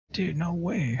Dude, no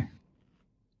way.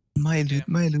 My loot,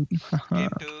 my loot. Game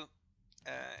 2,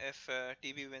 if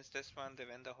TB wins this one, they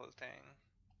win the whole thing.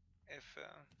 If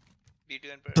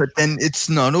B2&Birbs But then wins... it's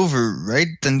not over, right?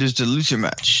 Then there's the loser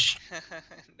match.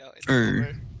 No, it's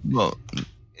over. Well,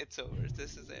 It's over.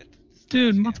 This is it.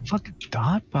 Dude, motherfucking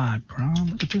dot bot, bro.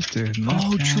 Look at this dude.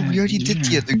 oh, true. We already did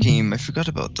the other game. I forgot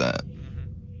about that.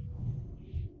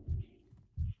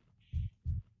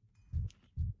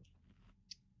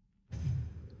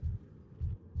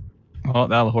 Well,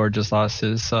 Alahor just lost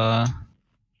his darkness.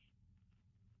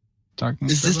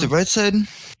 Is this the right side?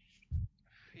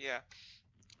 Yeah.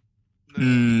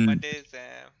 Mondays,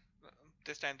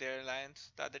 this time they're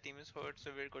Alliance, the other team is Horde, so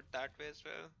we're good that way as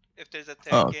well. If there's a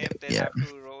third game, they have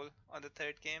to roll on the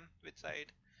third game, which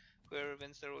side. Whoever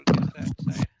wins the roll gets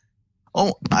that side.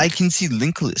 Oh, I can see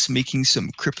Linkless making some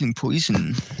crippling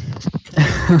poison.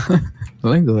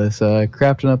 Linkless,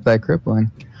 crafting up that crippling.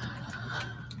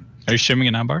 Are you streaming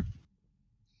it now, Bart?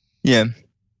 Yeah.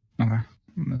 Okay.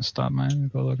 I'm gonna stop mine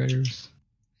and go look at yours.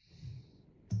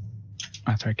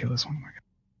 After I kill this one.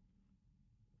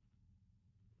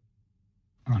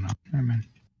 Oh no, never mind.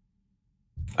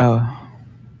 Oh,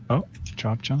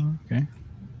 drop jaw, okay.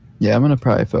 Yeah, I'm gonna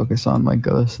probably focus on like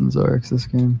Ghosts and Zorax this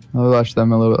game. I watched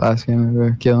them a little bit last game, they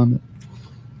were killing it.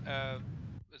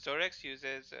 Zorax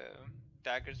uses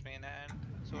Dagger's main hand.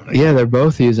 Yeah, they're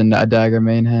both using a Dagger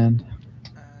main hand.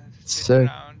 Sick.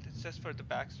 It's just for the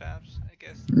backstabs, I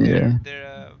guess. Yeah. They're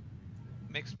a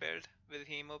mixed build with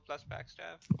Hemo plus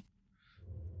backstab.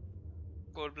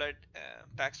 Cold Blood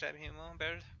backstab Hemo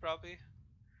build, probably.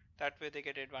 That way they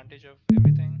get advantage of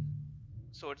everything.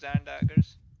 Swords and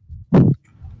daggers.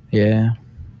 Yeah.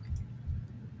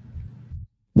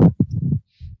 I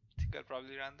think I'll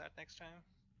probably run that next time.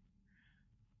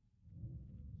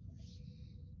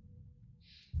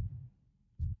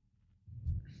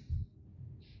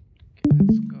 Okay,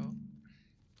 let's go.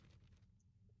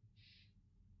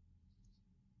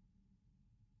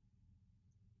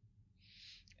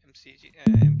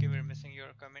 MK, we're missing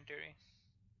your commentary.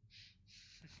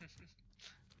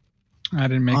 I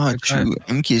didn't make the true.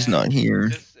 MK's not here.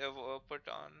 Just put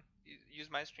on, use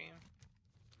my stream.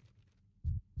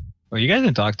 Oh, you guys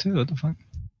didn't talk too? What the fuck?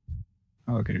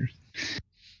 Oh, okay.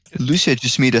 Lucia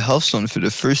just made a Healthstone for the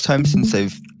first time since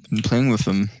I've been playing with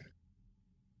him.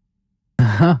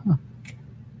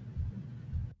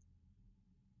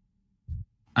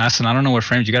 Aston, I don't know what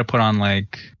frames you gotta put on.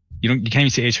 Like, you can't even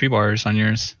see HP bars on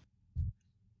yours.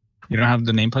 You don't have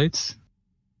the nameplates?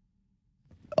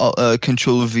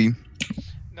 Control V.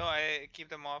 No, I keep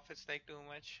them off. It's like too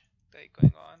much like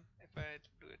going on. If I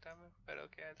do it, but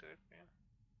okay, I'll do it for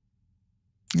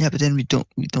you. Yeah, but then we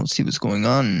don't see what's going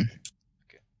on.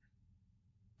 Okay.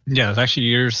 Yeah, it's actually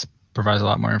yours provides a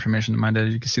lot more information than mine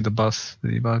did. You can see the buffs, the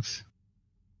debuffs.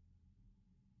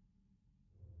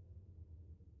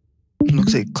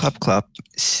 Looks like Clap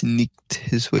sneaked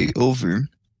his way over.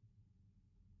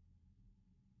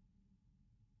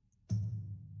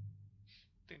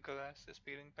 Glass is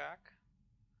peeling back.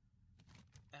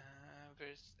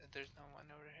 There's no one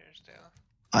over here still.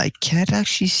 I can't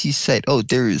actually see sight. Oh,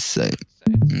 there is sight.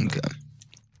 Okay.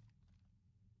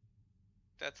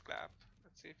 That's Clap.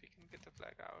 Let's see if we can get the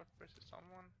flag out versus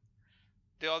someone.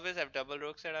 They always have double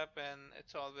rogue set up, and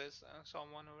it's always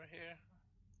someone over here.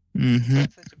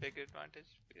 That's such a big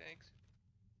advantage,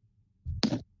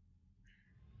 Felix.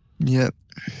 Yep.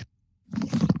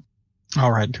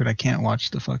 Alright, dude, I can't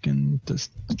watch the fucking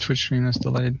Twitch stream that's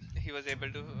delayed. He was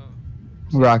able to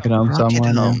rocket him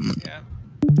someone. Yeah.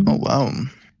 Oh wow.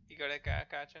 You gotta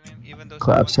catch on him, even though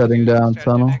Clap's heading down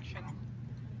tunnel. I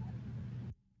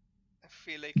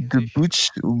feel like the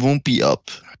boots won't be up.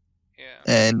 Yeah.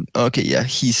 And okay, yeah,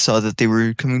 he saw that they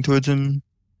were coming towards him.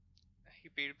 He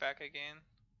peeled back again.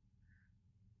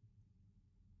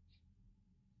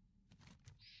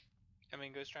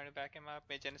 Amingo's trying to back him up.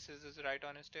 Genesis is right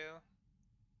on his tail.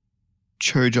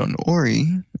 Charge on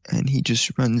Ori, and he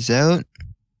just runs out.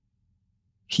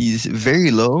 He's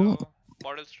very low.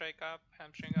 Mortal strike up,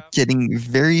 hamstring up. Getting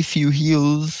very few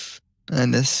heals,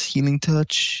 and this healing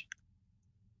touch.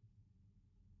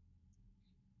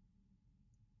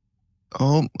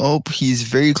 Oh, he's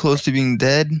very close to being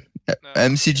dead.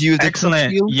 MCG with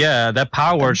excellent. Yeah, that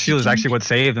power word shield is actually what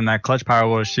saved him. That clutch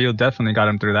power word shield definitely got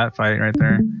him through that fight right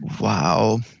there.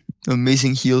 Wow.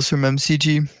 Amazing heals from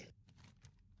MCG.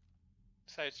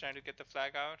 Side's trying to get the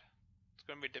flag out. It's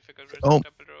going to be difficult versus double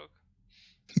rogue.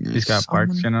 He's got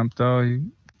parts in up though.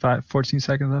 14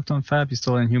 seconds left on Fab. He's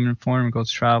still in human form.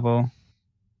 Goes travel.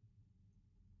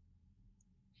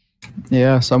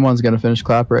 Yeah, someone's going to finish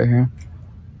Clap right here.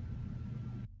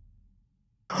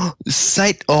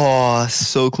 Sight. Oh,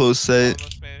 so close, Sight.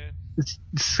 Almost made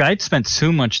it. Sight spent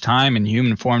too much time in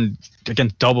human form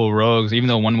against double rogues, even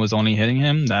though one was only hitting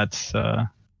him. That's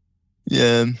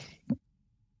Yeah.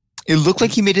 It looked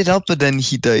like he made it out, but then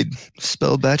he died.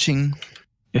 Spell batching.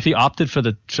 if he opted for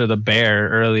the bear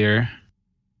earlier,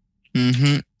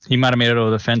 Mm-hmm. he might have made it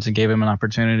over the fence and gave him an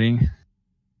opportunity.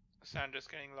 Sandra's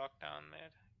getting locked down, man.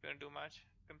 Couldn't do much.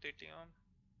 Completely on.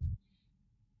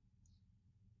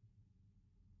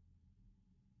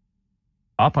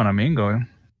 Up on Amingo.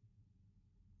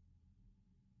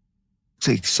 Looks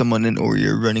like someone in Ori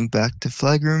are running back to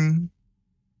flag room.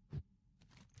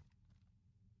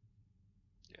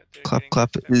 Yeah, they're Clap getting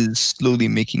Clap mixed up. is slowly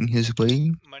making his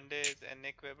way. Mondays and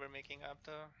Nick Weber making up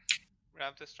the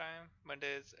ramp this time.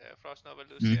 Mondays Frost Nova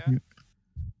Lucia. Mhm.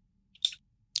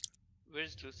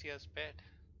 Where's Lucia's pet?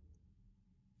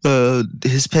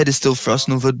 His pet is still Frost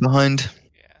Nova behind.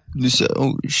 Yeah. Lucia,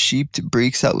 oh, Sheep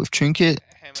breaks out with Trinket.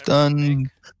 Hammer from Stun.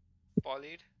 Nick.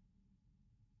 Polyed.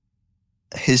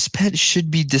 His pet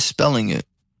should be dispelling it.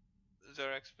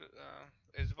 Zorax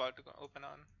is about to open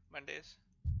on Mondays.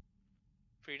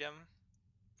 Freedom,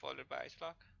 followed by Ice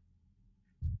Block.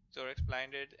 Zorax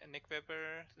blinded. And Nick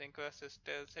Weber. Linquist is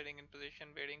still sitting in position,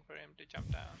 waiting for him to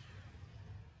jump down.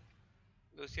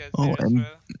 Lucia is Oh, there as and-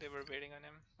 well. They were waiting on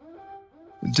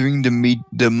him. During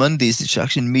the Monday's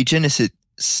distraction, Genesis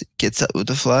gets out with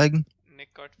the flag.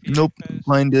 Nick got field Nope, first.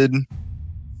 blinded,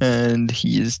 and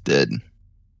he is dead.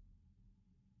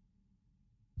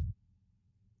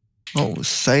 Oh,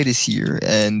 Sight is here,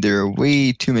 and there are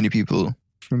way too many people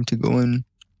for him to go in.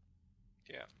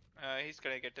 Yeah. He's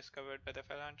gonna get discovered by the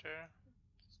Fell Hunter.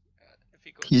 If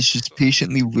he goes, He's just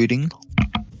patiently waiting.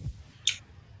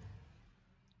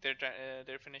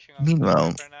 They're finishing off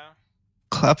Meanwhile- the now.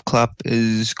 Clap Clap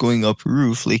is going up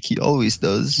roof like he always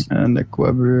does. And Nick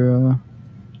Weber.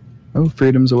 Oh,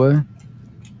 Freedom's away.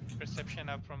 Perception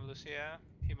up from Lucia.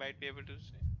 He might be able to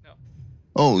see. No.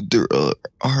 Oh, there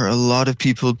are a lot of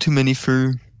people. Too many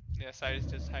for. Yeah, side is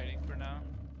just hiding for now.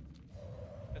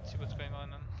 Let's see what's going on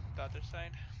the other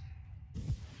side.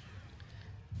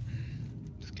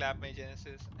 Just clap my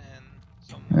Genesis and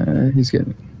some. He's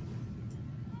getting.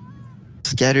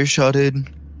 Scattershotted,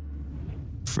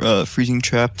 freezing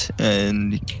trapped,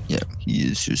 and yeah, he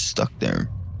is just stuck there.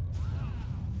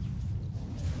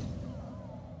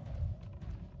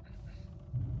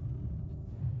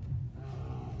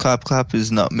 Clap Clap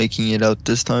is not making it out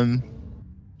this time.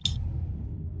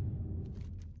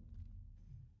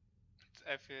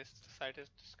 I feel the site is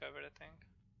discovered, I think.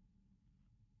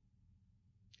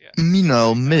 Yeah.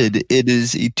 Meanwhile, mid, it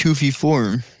is a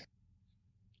 2v4.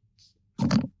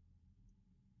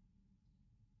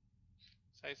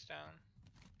 Sights down.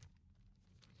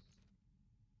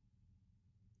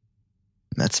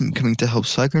 That's him coming to help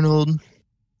Cyclonold.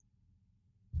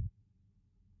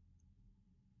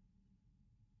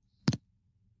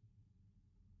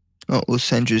 Oh,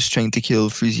 Sandra's trying to kill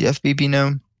Freezy FBB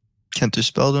now.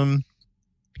 Counterspelled him.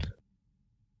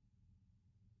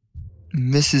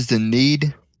 Misses the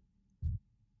nade.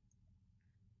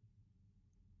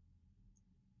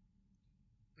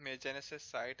 May Genesis,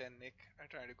 Sight, and Nick are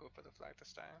trying to go for the flag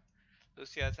this time.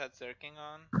 Lucia's had Zerking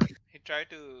on. He tried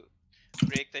to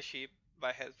break the sheep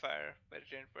by Hellfire, but it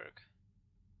didn't work.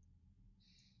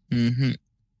 Mm-hmm.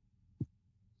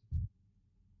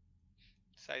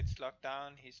 Sight's locked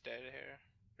down, he's dead here,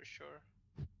 for sure.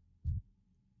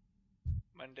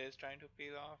 Monday is trying to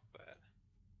peel off, but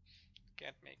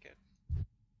can't make it.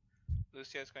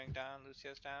 Lucia's going down,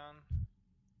 Lucia's down.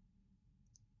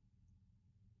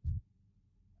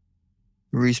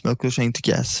 Reese Milko trying to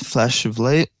gas Flash of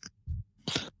Light.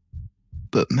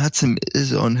 But Matsim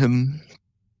is on him.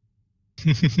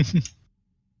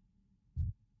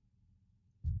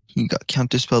 He got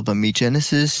counterspelled by Me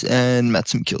Genesis, and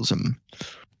Matsim kills him.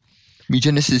 Me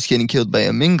Genesis getting killed by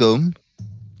Amingo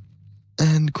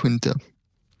and Quinta.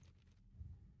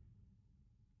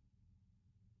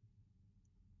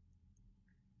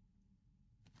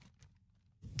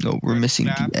 No, we're Good missing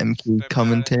clap, the MK Step out, and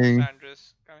commentary.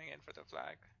 Sandra's coming in for the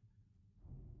flag.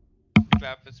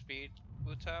 Clap with speed,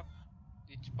 boots up.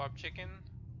 Each pop chicken.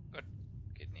 Got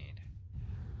kidneyed.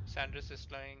 Sandra's is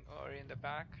slowing Ori in the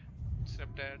back. Step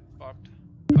dead, popped.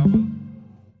 Bubble.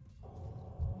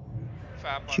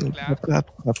 Fap on Kill, clap.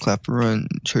 clap, clap, run.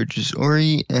 Charges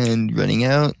Ori and running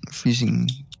out. Freezing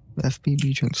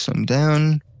FBB, trying to slow him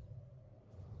down.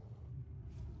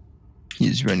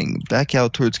 He's running back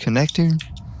out towards connector.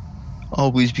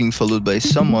 Always being followed by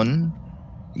someone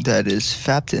that is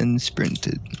fapped and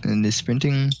sprinted. And is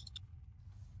sprinting.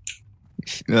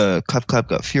 Clap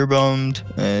got fear bombed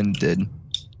and dead.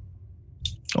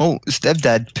 Oh,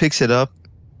 Stepdad picks it up,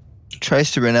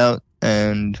 tries to run out,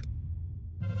 and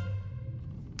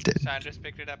dead. Sanders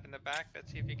picked it up in the back.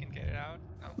 Let's see if he can get it out.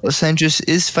 No. Los Angeles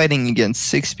is fighting against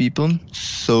 6 people,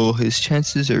 so his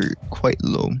chances are quite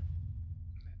low.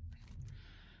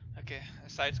 Okay,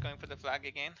 Side's going for the flag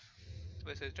again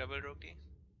versus double rookie.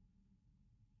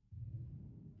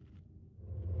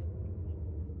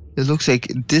 It looks like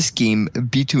this game,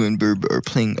 B2&Birb are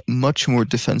playing much more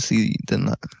defensively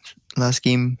than last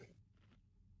game.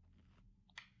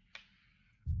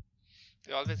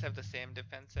 They always have the same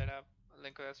defense setup.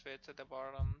 Linkolas waits at the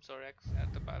bottom, Zorex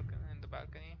at the balcony in the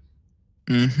balcony.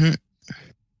 Mm-hmm.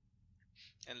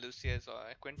 And Lucia is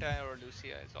Quinta or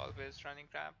Lucia is always running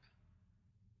trap.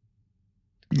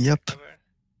 Yep.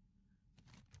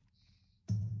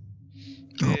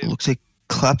 Oh, looks like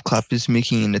Clap Clap is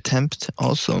making an attempt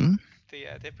also. So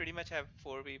yeah, they pretty much have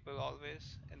 4 people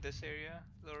always in this area,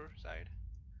 lower side.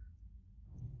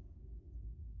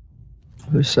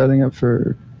 They're setting up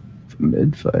for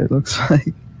mid fight, looks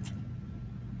like.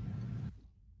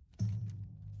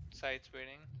 Side's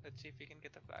waiting. Let's see if we can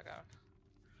get the flag out.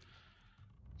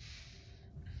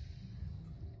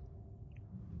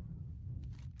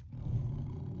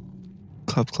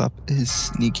 Clap Clap is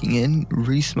sneaking in.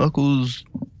 Reese Muckles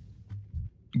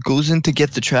goes in to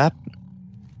get the trap.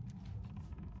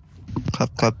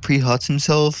 Clap Clap pre-hots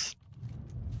himself.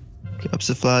 Grabs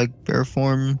the flag, bear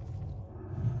form.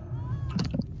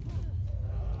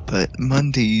 But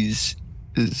Mondays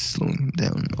is slowing him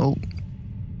down. Oh,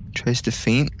 tries to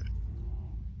feint.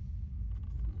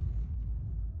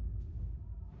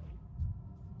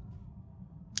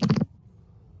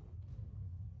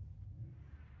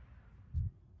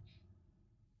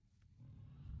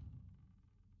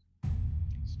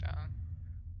 It's down.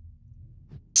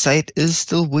 Sight is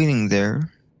still waiting there.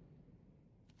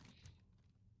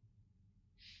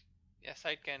 Yeah,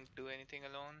 Side can't do anything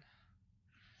alone.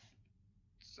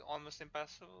 It's almost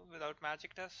impossible without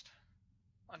magic dust.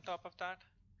 On top of that,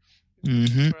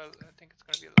 Mm-hmm. I think it's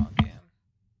gonna be a long game.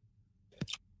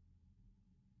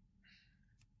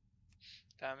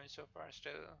 Damage so far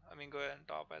still. I mean, go ahead and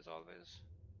top as always.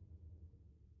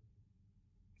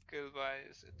 Kill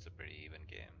wise, it's a pretty even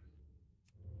game.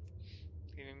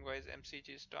 Healing wise,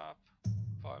 MCG's top,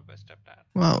 followed by Stepdad.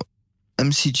 Wow.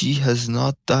 MCG has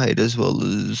not died as well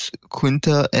as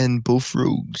Quinta and both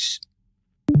rogues.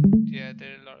 Yeah, there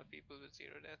are a lot of people with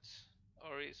 0 deaths.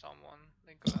 Already someone,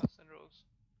 Linkolas and Rose.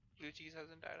 Blue Cheese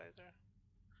hasn't died either.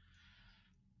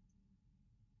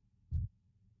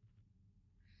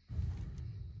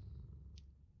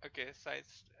 Okay,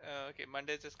 Sides. Okay,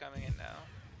 Mondays is coming in now.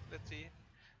 Let's see.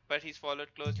 But he's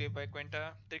followed closely by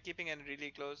Quinta. They're keeping a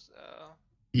really close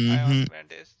eye on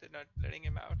Mondays. They're not letting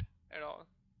him out at all.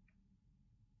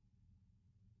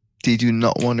 They do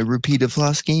not want a repeat of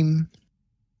last game.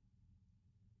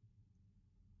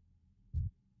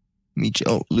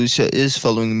 Oh, Lucia is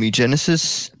following Me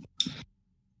Genesis.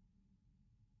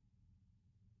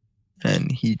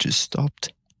 And he just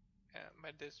stopped. Yeah,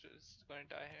 Mondays is going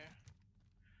to die here.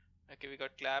 Okay, we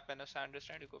got Clap and Sanders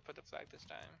trying to go for the flag this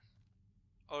time.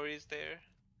 Ori's there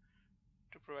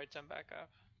to provide some backup.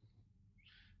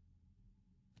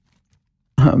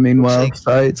 Meanwhile, like-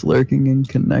 Sight's lurking in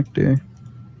connector.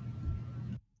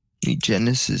 Me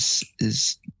Genesis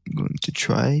is going to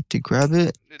try to grab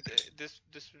it. This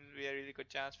will be a really good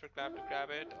chance for Clap to grab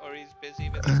it. Ori's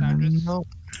busy with the Sanders. No.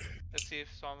 Let's see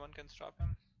if someone can stop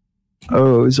him.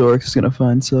 Oh, Zorex is gonna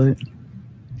find Sight.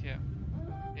 Yeah,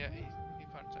 he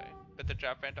found Sight, but the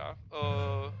trap went off.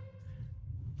 Oh,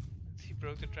 he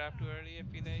broke the trap too early. I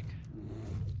feel like.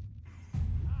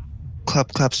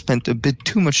 Clap Clap spent a bit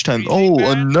too much time. Freezing Oh,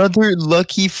 band? another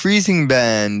lucky freezing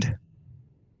band.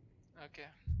 Okay.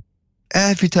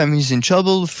 Every time he's in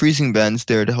trouble, freezing band's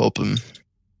there to help him.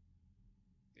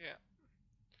 Yeah.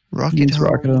 Rocket He's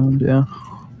rocket owned, yeah.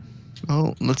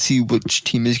 Oh, let's see which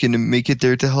team is going to make it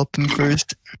there to help him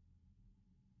first.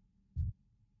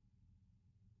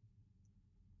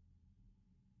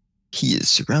 He is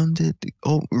surrounded.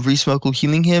 Oh, Reese Muckle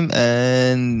healing him,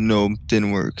 and no,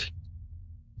 didn't work.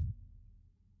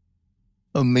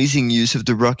 Amazing use of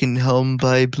the Rockin' Helm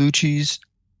by Blue Cheese.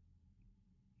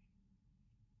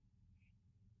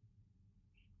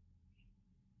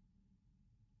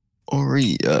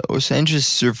 Ori, Osandra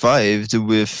survived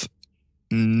with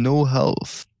no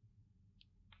health.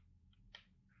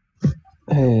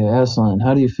 Hey, Aslan,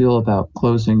 how do you feel about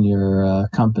closing your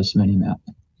compass minimap?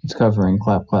 It's covering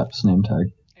Clap Clap's name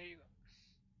tag. There you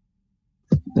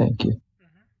go. Thank you.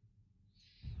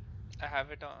 I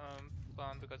have it on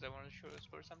because I want to show the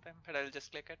score sometime, but I'll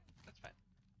just click it. That's fine.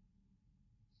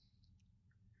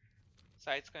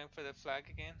 Side's going for the flag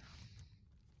again.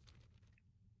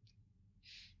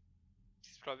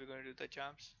 He's probably going to do the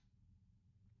jumps.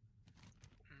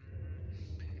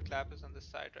 Clap is on the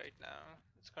side right now.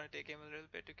 It's going to take him a little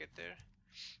bit to get there.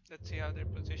 Let's see how they're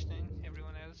positioning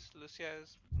everyone else. Lucia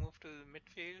has moved to the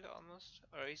midfield almost,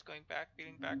 or he's going back,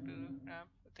 peeling back to the ramp.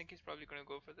 I think he's probably going to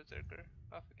go for the Zerker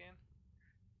buff again.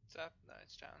 It's up, no,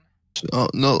 it's down. Oh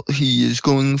no, he is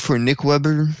going for Nick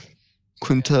Weber.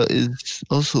 Quinta is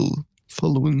also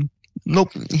following.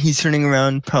 Nope, he's turning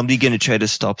around, probably gonna try to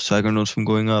stop Swaggernos from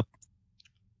going up.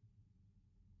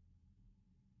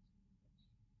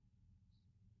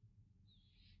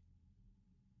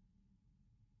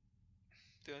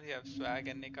 To only have Swag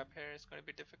and Nick up here is going to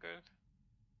be difficult.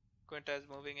 Quinta is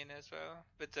moving in as well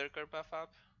with Zerker buff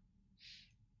up.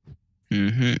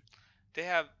 Mm-hmm. They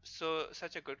have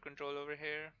such a good control over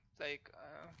here. Like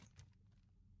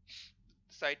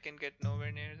side can get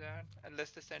nowhere near that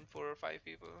unless they send 4 or 5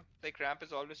 people. Like ramp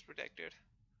is always protected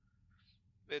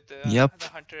with the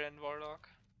Hunter and Warlock.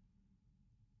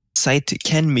 Sight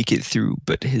can make it through,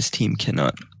 but his team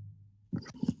cannot.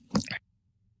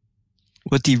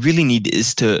 What they really need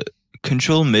is to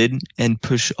control mid and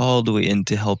push all the way in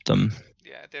to help them.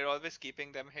 Yeah, they're always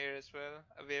keeping them here as well,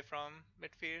 away from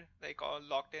midfield, like all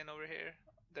locked in over here,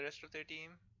 the rest of their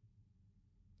team.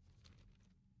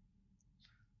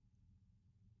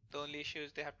 The only issue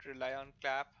is they have to rely on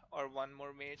Clap or one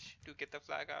more mage to get the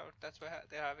flag out. That's why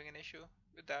they're having an issue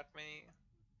with that many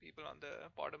people on the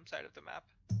bottom side of the map.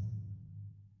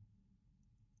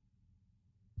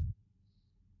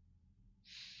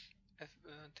 I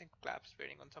think Clap's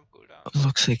waiting on some cooldown.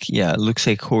 Looks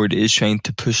like Horde is trying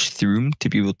to push through to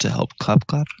be able to help Clap.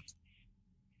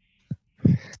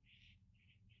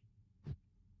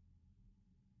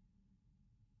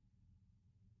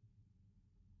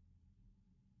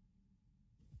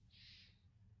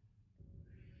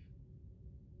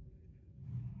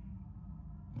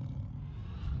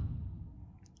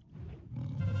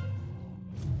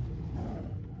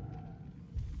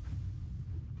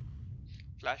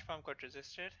 Flash bomb got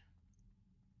resisted.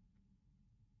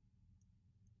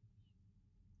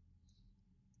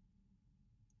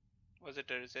 Was it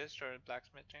a resist or a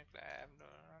blacksmith tank? I'm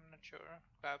not sure.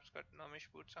 Clap's got gnomish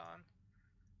boots on.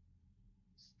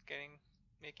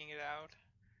 Making it out.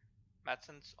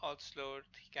 Matson's all slowed.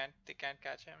 They can't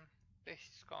catch him.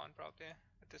 He's gone probably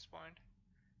at this point.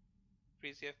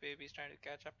 Breezy F Baby's trying to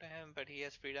catch up to him, but he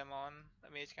has freedom on.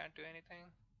 The mage can't do anything.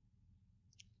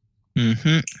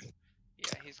 Mm-hmm.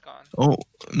 Yeah, he's gone. Oh,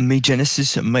 Mage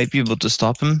Genesis might be able to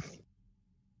stop him.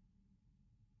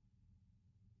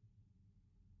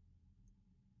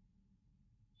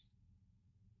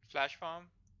 Flash bomb.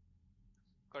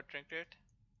 Got trinket.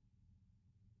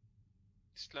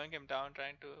 Slowing him down,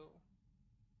 trying to...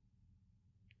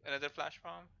 Another flash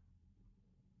bomb.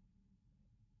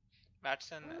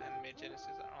 Matson and Mage Genesis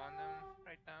are on him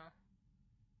right now.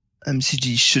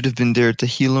 MCG should have been there to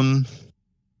heal him.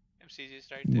 MCG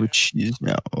is right there. Which is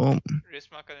now. Oh.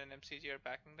 Rismaka and MCG are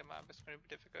backing them up. It's going to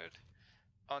be difficult.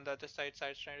 On the other side,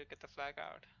 Side's trying to get the flag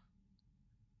out.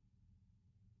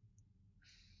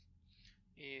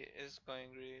 He is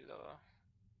going really low.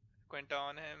 Quinta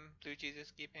on him. Blue Cheese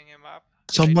is keeping him up.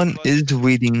 Someone is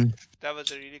waiting. That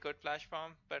was a really good flash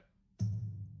bomb, but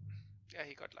yeah,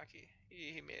 he got lucky.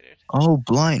 He made it. Oh,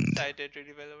 blind. Side did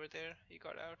really well over there. He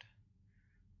got out.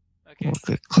 Okay.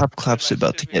 Okay, Clap's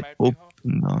about to get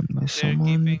opened on by someone.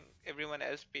 They're keeping everyone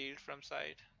else peeled from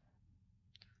side.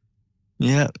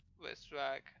 Yeah. With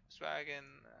Swag and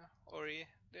Ori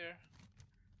there.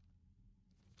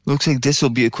 Looks like this will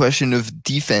be a question of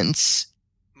defense.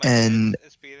 And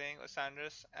is peeling,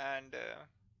 Osandris and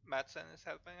Matson is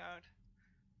helping out.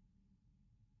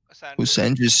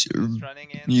 Osandris is running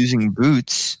in. Using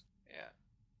boots. Yeah.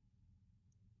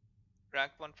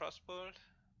 Rank 1 frostbolt.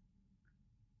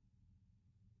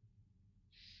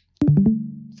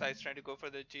 Side's trying to go for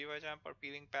the Jiva jump or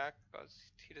peeling back because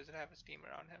he doesn't have his team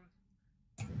around him.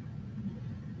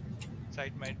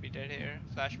 Side might be dead here.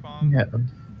 Flash bomb. Yeah,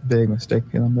 big mistake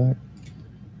peeling back.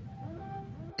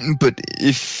 But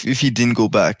if he didn't go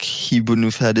back, he wouldn't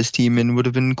have had his team and would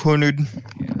have been cornered.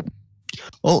 Yeah.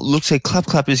 Oh, looks like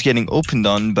Clap is getting opened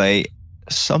on by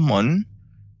someone.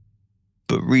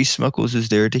 But Reese Smuckles is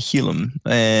there to heal him.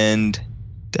 And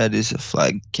that is a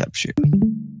flag capture.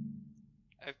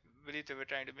 I believe they were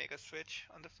trying to make a switch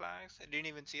on the flags. I didn't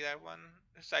even see that one.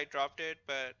 Side dropped it,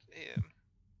 but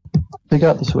they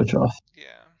got the switch off.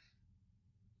 Yeah.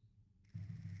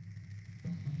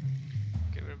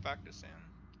 Okay, we're back to Sin.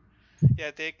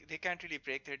 Yeah, they can't really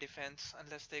break their defense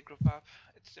unless they group up.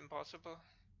 It's impossible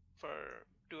for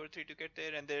 2 or 3 to get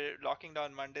there, and they're locking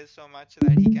down Mondays so much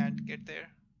that he can't get there.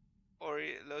 Or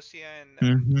Lucia and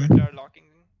Quinta are locking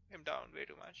him down way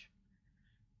too much.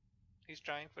 He's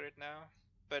trying for it now,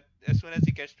 but as soon as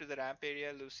he gets to the ramp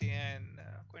area, Lucia and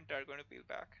Quinta are going to peel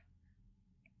back.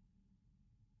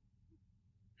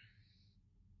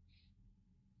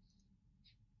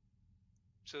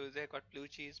 So they got blue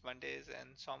cheese, Mondays,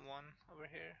 and someone over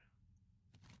here.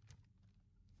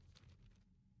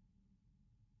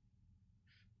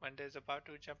 Monday's about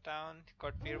to jump down.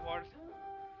 Got Fear Ward.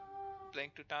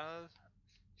 Blink to tunnel.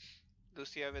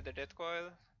 Lucia with the death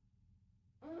coil.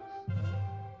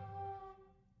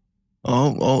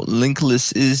 Oh,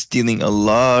 Linkless is dealing a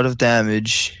lot of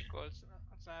damage. Cold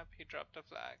snap. He dropped a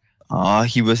flag. Ah,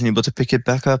 he wasn't able to pick it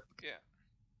back up. Yeah.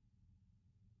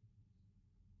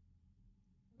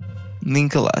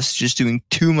 Linkless just doing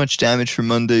too much damage for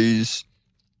Mondays.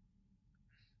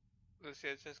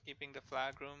 Lucia's just keeping the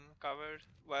flag room covered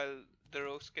while the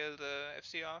rogues kill the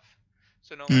FC off.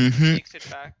 So no one sneaks it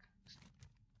back.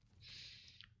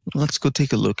 Let's go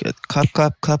take a look at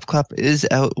Clap. Clap is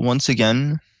out once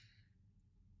again.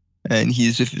 And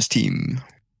he's with his team.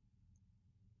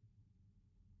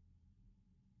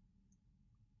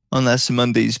 Unless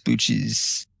Monday's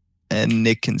Bucci's and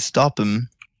Nick can stop him,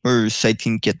 or Sight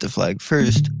can get the flag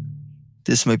first.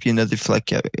 This might be another flag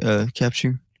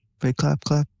capture by Clap.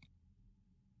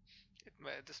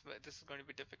 This is going to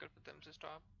be difficult for them to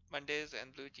stop. Mondays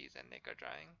and Blue Cheese and Nick are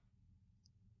trying.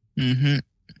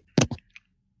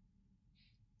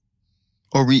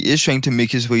 Ori is trying to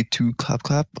make his way to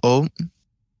Clap. Oh.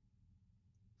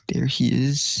 There he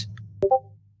is.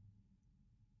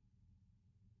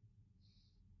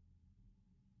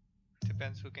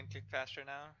 Depends who can click faster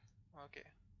now. Okay.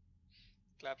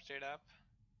 Clap straight up.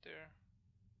 There.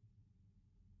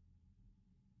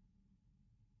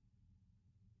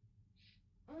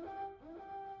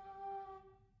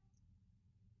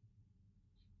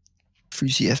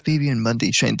 Freezy F Baby and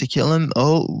Monday trying to kill him.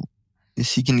 Oh,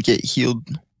 is he gonna get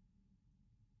healed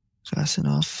fast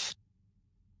enough?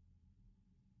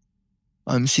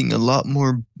 I'm seeing a lot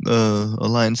more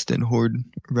Alliance than Horde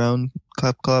around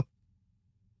Clap.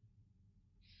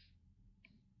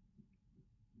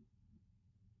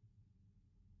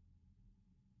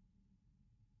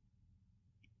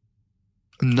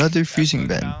 Another freezing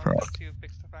band proc. You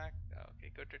fix the flag.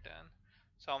 Okay, good return.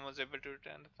 Someone was able to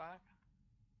return the flag.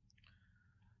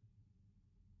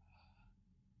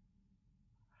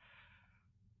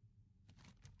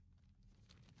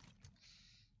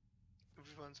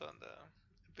 Everyone's on the.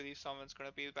 I believe someone's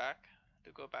gonna peel back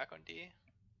to go back on T.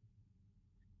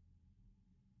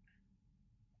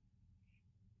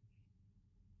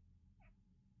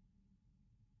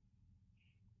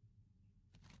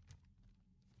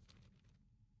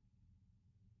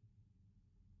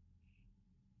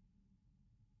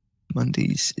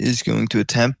 Mondays is going to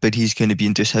attempt, but he's going to be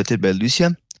intercepted by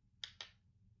Lucia.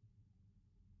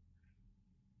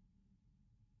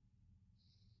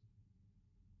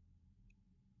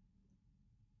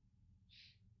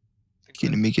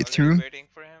 Gonna make it through. Waiting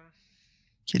for him.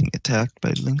 Getting attacked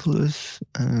by Linkless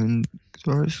and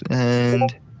Doris,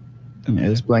 and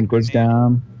his blank was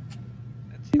down.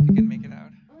 Let's see if he can make it out.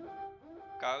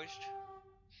 Gouged.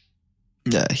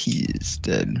 Yeah, he is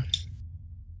dead.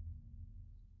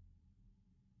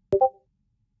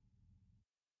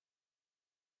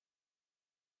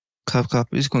 Clap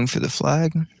is going for the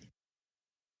flag.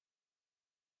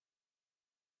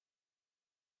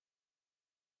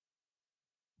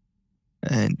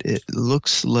 And it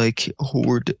looks like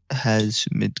Horde has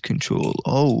mid control.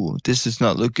 Oh, this does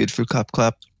not look good for Clap.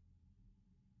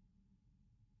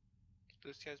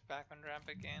 Lucia's back on ramp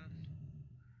again.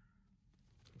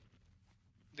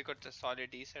 They got the solid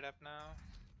D setup now.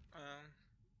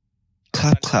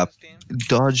 Clap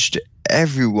dodged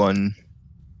everyone.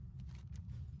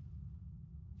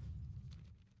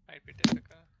 Might be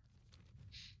difficult.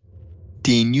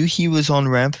 They knew he was on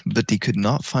ramp, but they could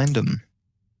not find him.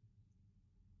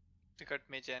 They got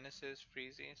Genesis,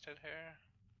 Freezy still here.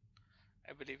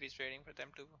 I believe he's waiting for them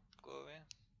to go away.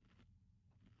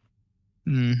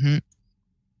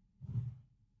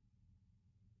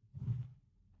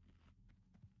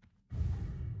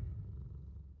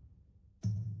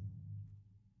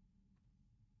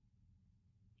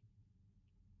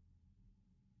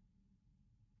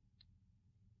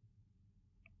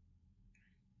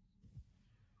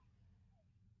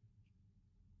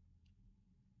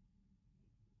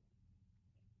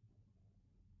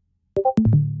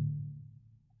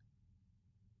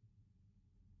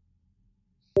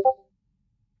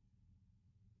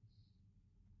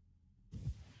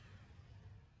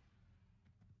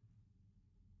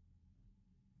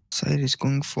 Side is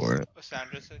going for it.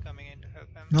 Sanders is coming in to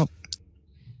help him. Nope.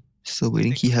 Still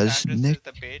waiting. He has Sanders Nick. is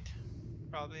the bait.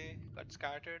 Probably got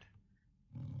scattered.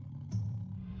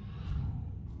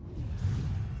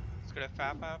 It's gonna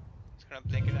fap up. It's gonna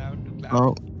blink it out to clap.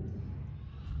 Oh.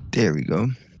 There we go.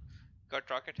 Got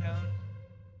rocket helm.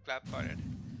 Clap got it.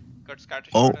 Got scatter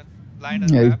Oh. shot. Blind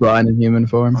on Yeah, he's clap. blind in human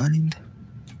form. Mind.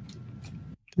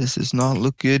 This does not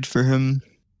look good for him.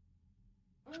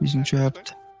 Freezing Clap is trapped.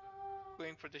 good.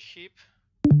 Going for the sheep.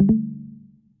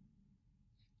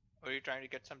 Or are you trying to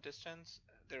get some distance?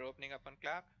 They're opening up on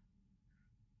clap.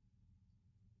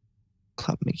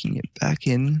 Clap making it back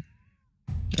in.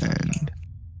 And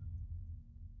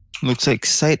looks like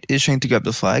Sight is trying to grab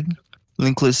the flag.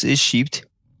 Linkless is sheeped.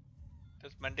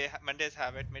 Does Mondays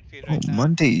have it midfield Oh, right now?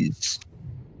 Mondays.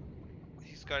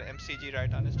 He's got MCG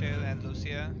right on his tail and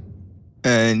Lucia.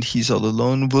 And he's all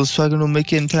alone. Will Swagon will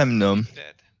make it in time? No. He's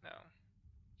dead. No.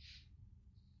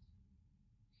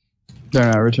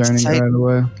 They're not returning Sight- right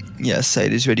away. Yeah,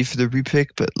 Sight is ready for the repick,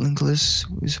 but Linkless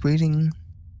is waiting.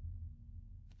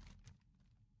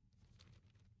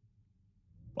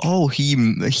 Oh, he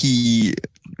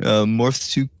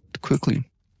morphed too quickly.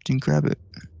 Didn't grab it.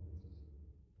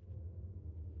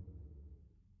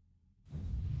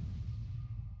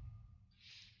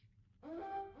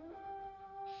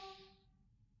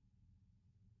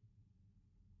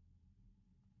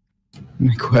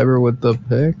 Nick Weber with the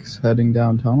picks heading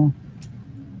down tunnel.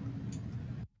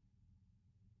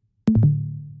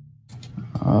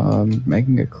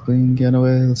 Making a clean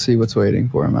getaway. Let's see what's waiting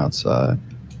for him outside.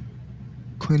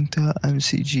 Quinta,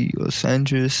 MCG, Los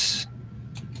Angeles,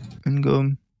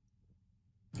 Ingo.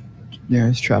 Yeah,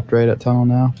 he's trapped right at tunnel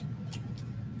now.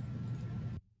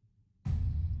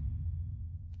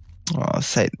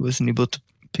 Sight wasn't able to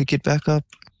pick it back up.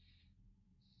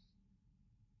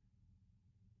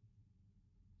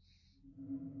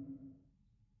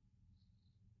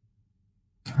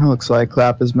 Looks like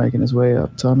Clap is making his way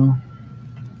up tunnel.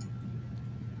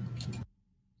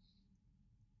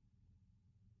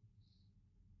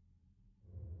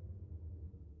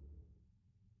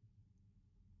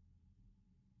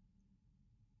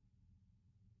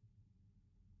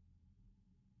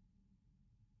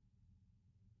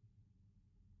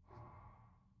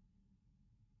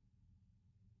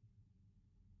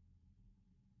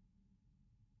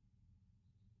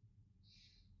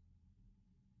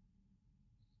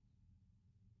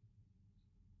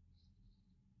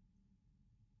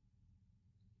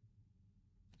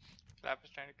 Clap is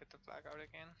trying to get the flag out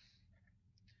again.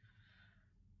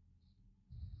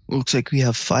 Looks like we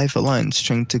have 5 Alliance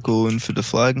trying to go in for the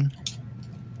flag.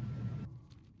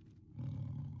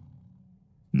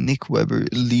 Nick Weber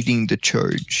leading the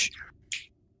charge.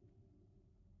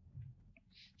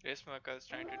 Smoker is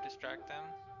trying to distract them.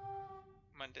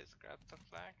 Mondays grab the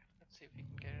flag. Let's see if we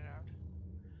can get it out.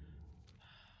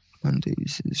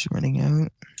 Mondays is running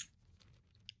out.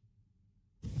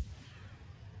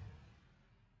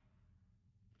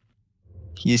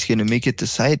 He's gonna make it to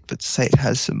Sight, but Sight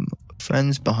has some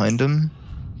friends behind him.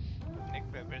 Nick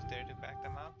Weber is there to back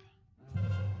them up.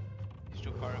 He's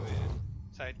too far away.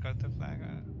 Side got the flag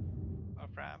off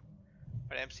ramp.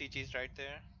 But MCG is right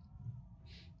there.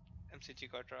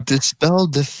 MCG got dropped. Dispel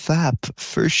the FAP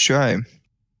first try.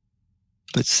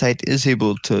 But Sight is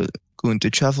able to go into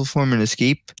travel form and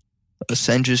escape.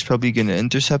 Sandra's probably gonna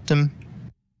intercept him.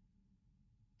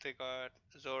 They got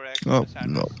Zorex Oh, and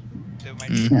Sanders. no. They might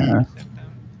Mm. be able to Yeah. intercept them.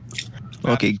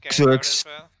 Okay, Babs getting out Zorex- as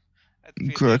well. I feel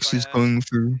they're Grox is gonna- going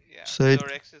for Yeah, Sight.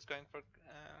 Zorex is going for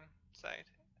side.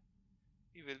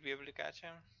 You will be able to catch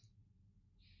him.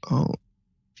 Oh,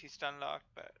 He's stun locked,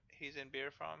 but he's in beer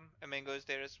farm. Amengo is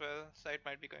there as well. Side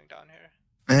might be going down here.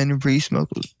 and Ray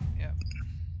Smuggles.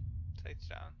 Side's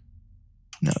down.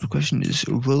 Now the question is,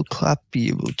 will Clap be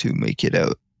able to make it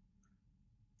out?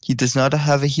 He does not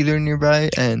have a healer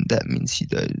nearby, and that means he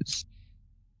does.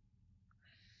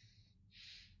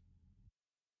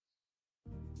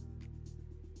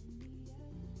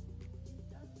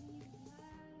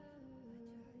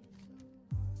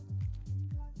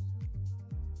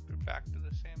 We're back to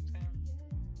the same thing.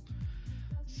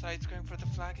 Side's going for the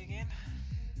flag again.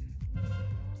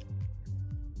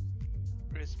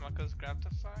 Riz Muckles grab the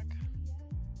flag.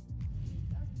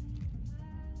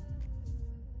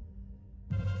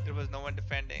 There was no one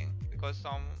defending because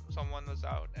someone was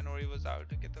out and Ori was out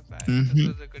to get the flag. This Mhm.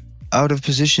 was a good. Out of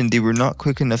position, they were not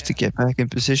quick enough to Yeah. get back in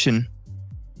position.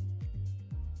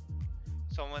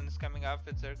 Someone's coming up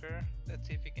with Zerker. Let's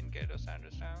see if we can get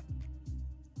Osanders down.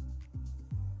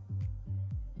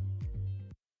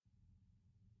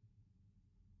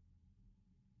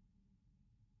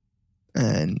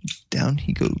 And down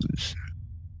he goes.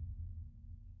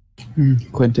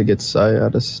 Quinta gets Sai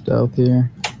out of stealth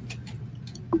here.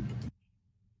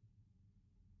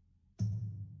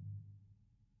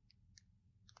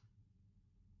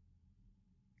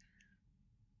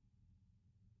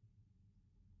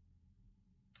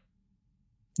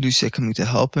 Lucia coming to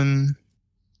help him.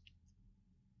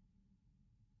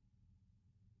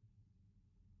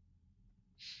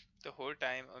 The whole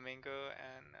time, Omingo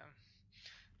and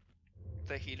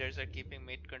the healers are keeping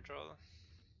mid control.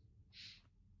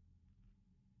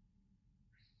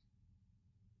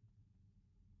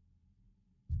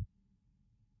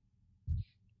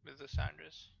 With the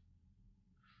Sanders.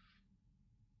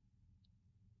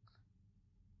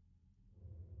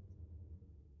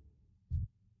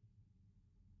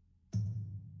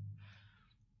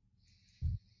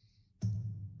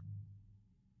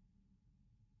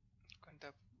 Going to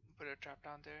put a trap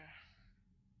down there.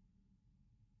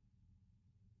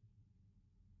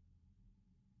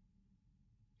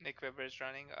 Nick Weber is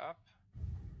running up.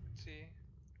 Let's see.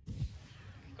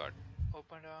 He got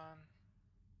opened on.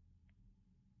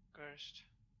 Cursed.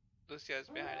 Lucia is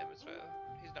behind him as well.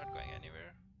 He's not going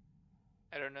anywhere.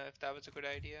 I don't know if that was a good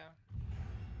idea.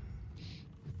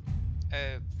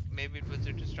 Maybe it was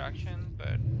a distraction,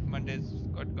 but Monday's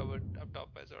got covered up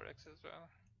top by Zorex as well.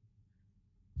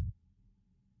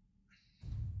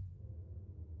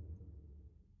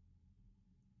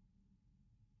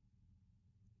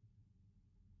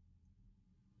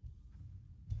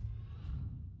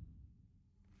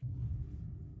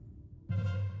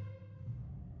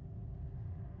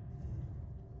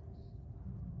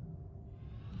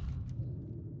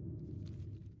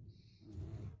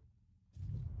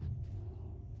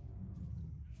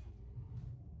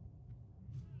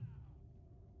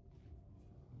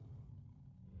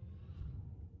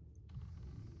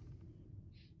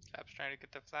 Lab's trying to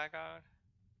get the flag out.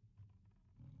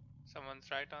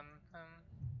 Someone's right on him.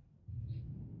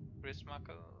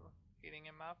 Rismuckle heating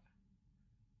him up.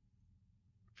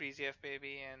 Freezy F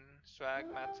Baby and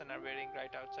Swag Matson are waiting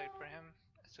right outside for him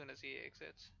as soon as he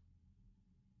exits.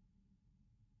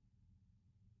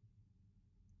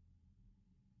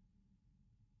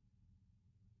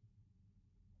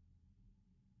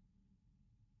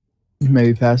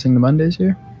 Maybe passing the Mondays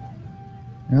here.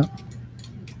 Yep.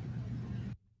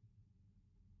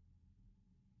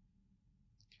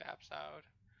 Caps out.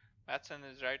 Matson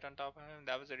is right on top of him.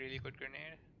 That was a really good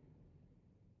grenade.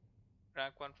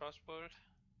 Rank 1 Frostbolt.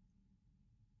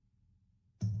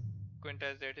 Quinta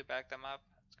is there to back them up.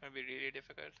 It's going to be really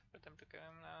difficult for them to kill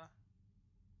him now.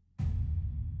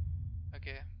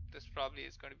 Okay, this probably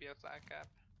is going to be a flag cap.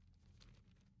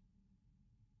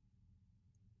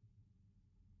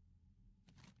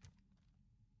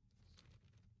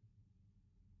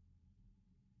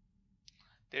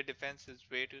 Their defense is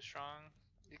way too strong.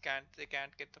 They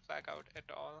can't get the flag out at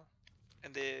all.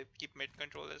 And they keep mid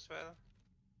control as well.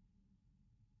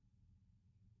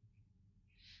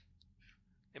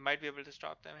 They might be able to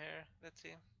stop them here. Let's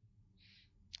see.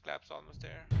 Clap's almost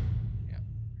there. Yeah.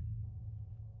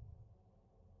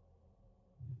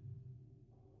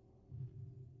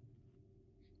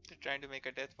 They're trying to make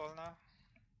a death ball now.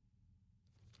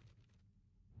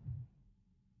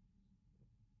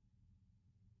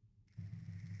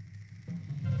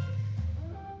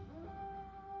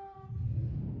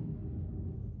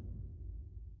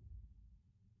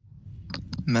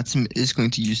 Matson is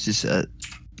going to use this at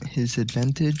his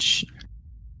advantage.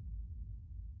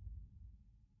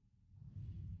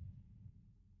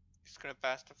 He's gonna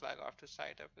pass the flag off to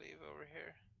site, I believe, over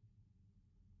here.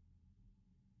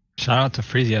 Shout out to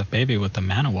Freezy F Baby with the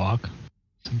mana walk.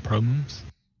 Some pro moves.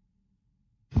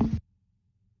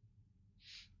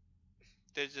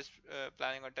 They're just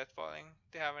planning on death falling.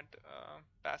 They haven't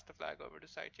passed the flag over to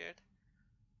site yet.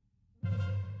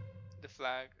 The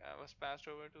flag was passed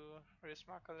over to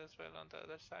Rismuckle as well on the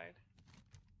other side.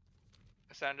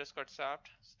 Sanders got stopped,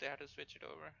 so they had to switch it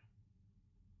over.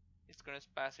 He's gonna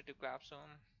pass it to Clap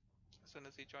soon, as soon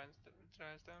as he joins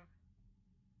them.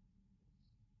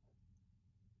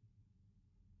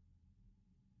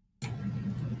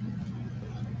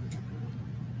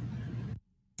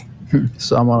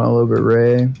 Someone all over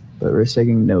Ray, but Ray's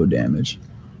taking no damage.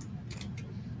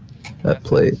 That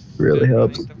plate really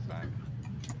helps.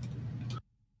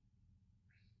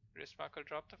 Rismuckle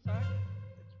dropped the flag.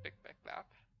 It's picked back Clap.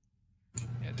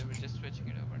 Yeah, they were just switching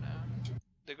it over now.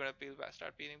 They're gonna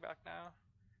start peeling back now.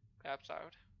 Clap's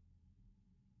out.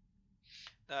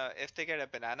 If they get a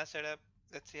banana setup,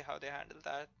 let's see how they handle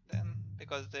that then,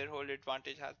 because their whole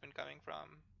advantage has been coming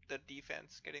from the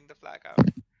defense getting the flag out.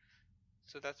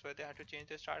 So that's why they had to change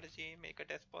their strategy, make a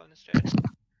death ball instead.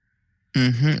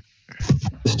 Mm-hmm.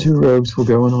 These two rogues will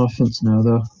go on offense now,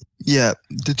 though. Yeah,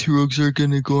 the two rogues are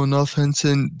gonna go on offense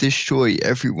and destroy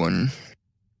everyone.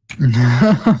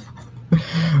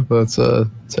 Let's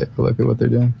take a look at what they're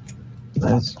doing.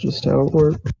 That's just how it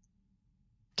works.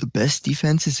 The best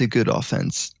defense is a good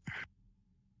offense.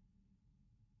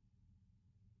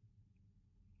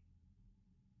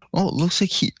 Oh, it looks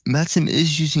like Matson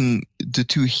is using the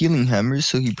two healing hammers,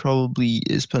 so he probably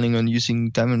is planning on using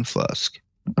Diamond Flask.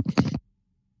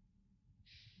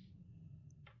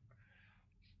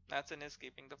 Matson is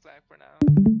keeping the flag for now.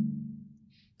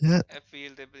 Yeah. I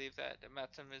feel they believe that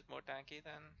Matson is more tanky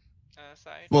than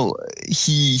Side. Well,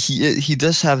 he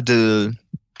does have the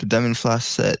Diamond Flask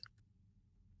set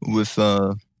with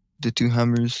the two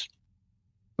hammers.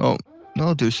 Oh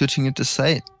no, they're switching it to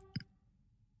sight.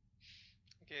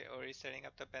 Okay, Ori's setting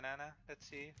up the banana. Let's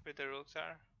see where the rogues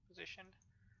are positioned.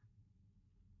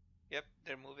 Yep,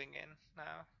 they're moving in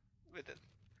now with the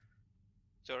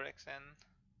Zorex and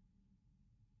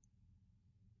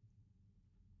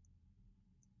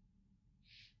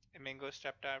Mingo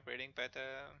stepped out waiting by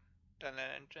the tunnel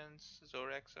entrance.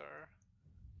 Zorex or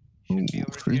should be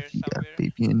over here Freaky somewhere.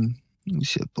 baby, and we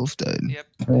should both died. Yep,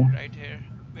 Yeah. right here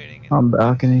waiting. On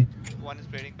balcony. One is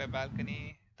waiting by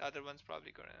balcony. The other one's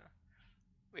probably gonna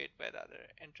wait by the other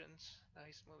entrance. Now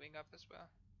he's moving up as well.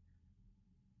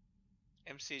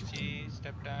 MCG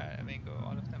stepped out. Mingo,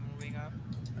 all of them moving up.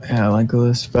 Yeah,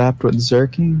 Legolas vapped with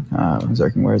Zerking.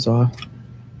 Zerking wears off.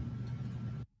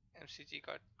 MCG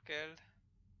got killed.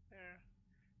 There.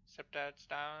 Septat's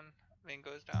down.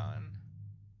 Mingo's down.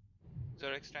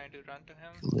 Zorex trying to run to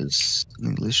him.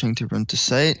 English trying to run to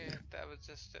sight. Okay, that was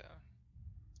just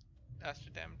last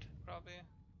attempt, probably.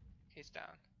 He's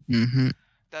down. Mm-hmm.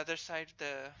 The other side,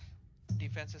 the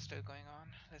defense is still going on.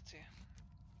 Let's see.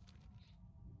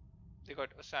 They got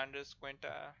Osanders,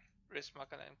 Quinta,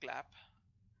 Rismuckle, and Clap.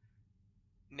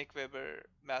 Nick Weber,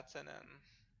 Matson, and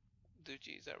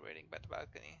Duchis are waiting by the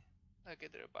balcony. Okay,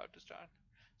 they're about to start.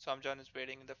 Somjon is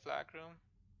waiting in the flag room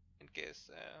in case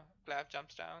Clap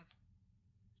jumps down.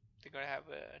 They're gonna have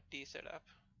a T set up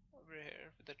over here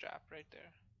with the trap right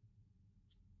there.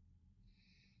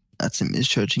 Matson is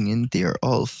charging in. They are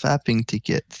all fapping to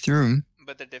get through.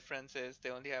 But the difference is they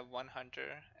only have one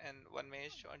hunter and one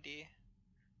mage on D.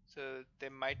 So they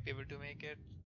might be able to make it.